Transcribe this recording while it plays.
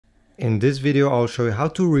In this video, I'll show you how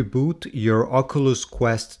to reboot your Oculus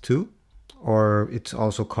Quest 2, or it's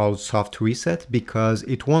also called soft reset, because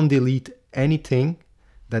it won't delete anything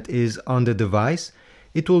that is on the device.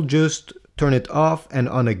 It will just turn it off and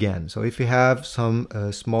on again. So if you have some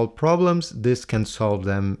small problems, this can solve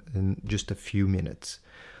them in just a few minutes.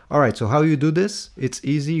 All right, so how you do this? It's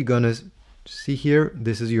easy. You're gonna see here,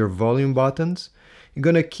 this is your volume buttons. You're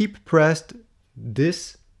gonna keep pressed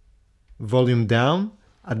this volume down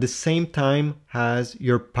at the same time as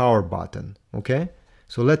your power button, okay?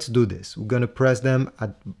 So let's do this. We're gonna press them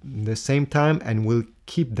at the same time and we'll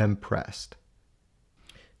keep them pressed.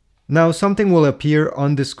 Now something will appear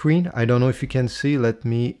on the screen. I don't know if you can see. Let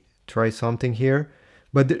me try something here.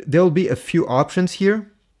 But there'll be a few options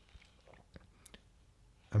here.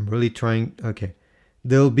 I'm really trying, okay.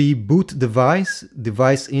 There'll be boot device,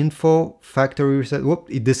 device info, factory reset. Whoop,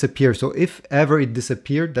 it disappeared. So if ever it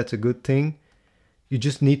disappeared, that's a good thing. You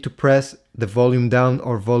just need to press the volume down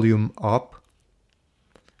or volume up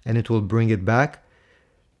and it will bring it back.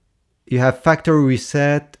 You have factory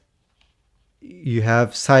reset, you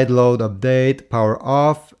have sideload update, power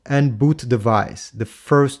off, and boot device, the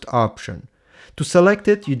first option. To select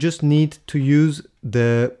it, you just need to use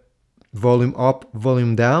the volume up,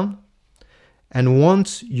 volume down. And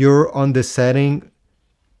once you're on the setting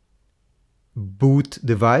boot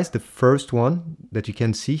device, the first one that you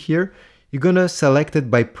can see here, you're gonna select it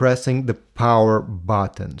by pressing the power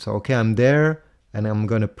button. So, okay, I'm there and I'm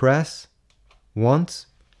gonna press once.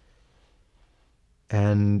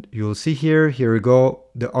 And you'll see here we go,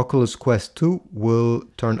 the Oculus Quest 2 will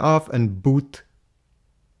turn off and boot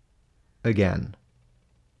again.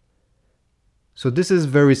 So this is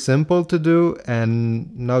very simple to do,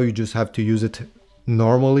 and now you just have to use it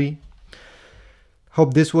normally.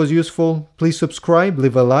 Hope this was useful. Please subscribe,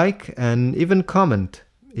 leave a like, and even comment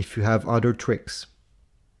if you have other tricks.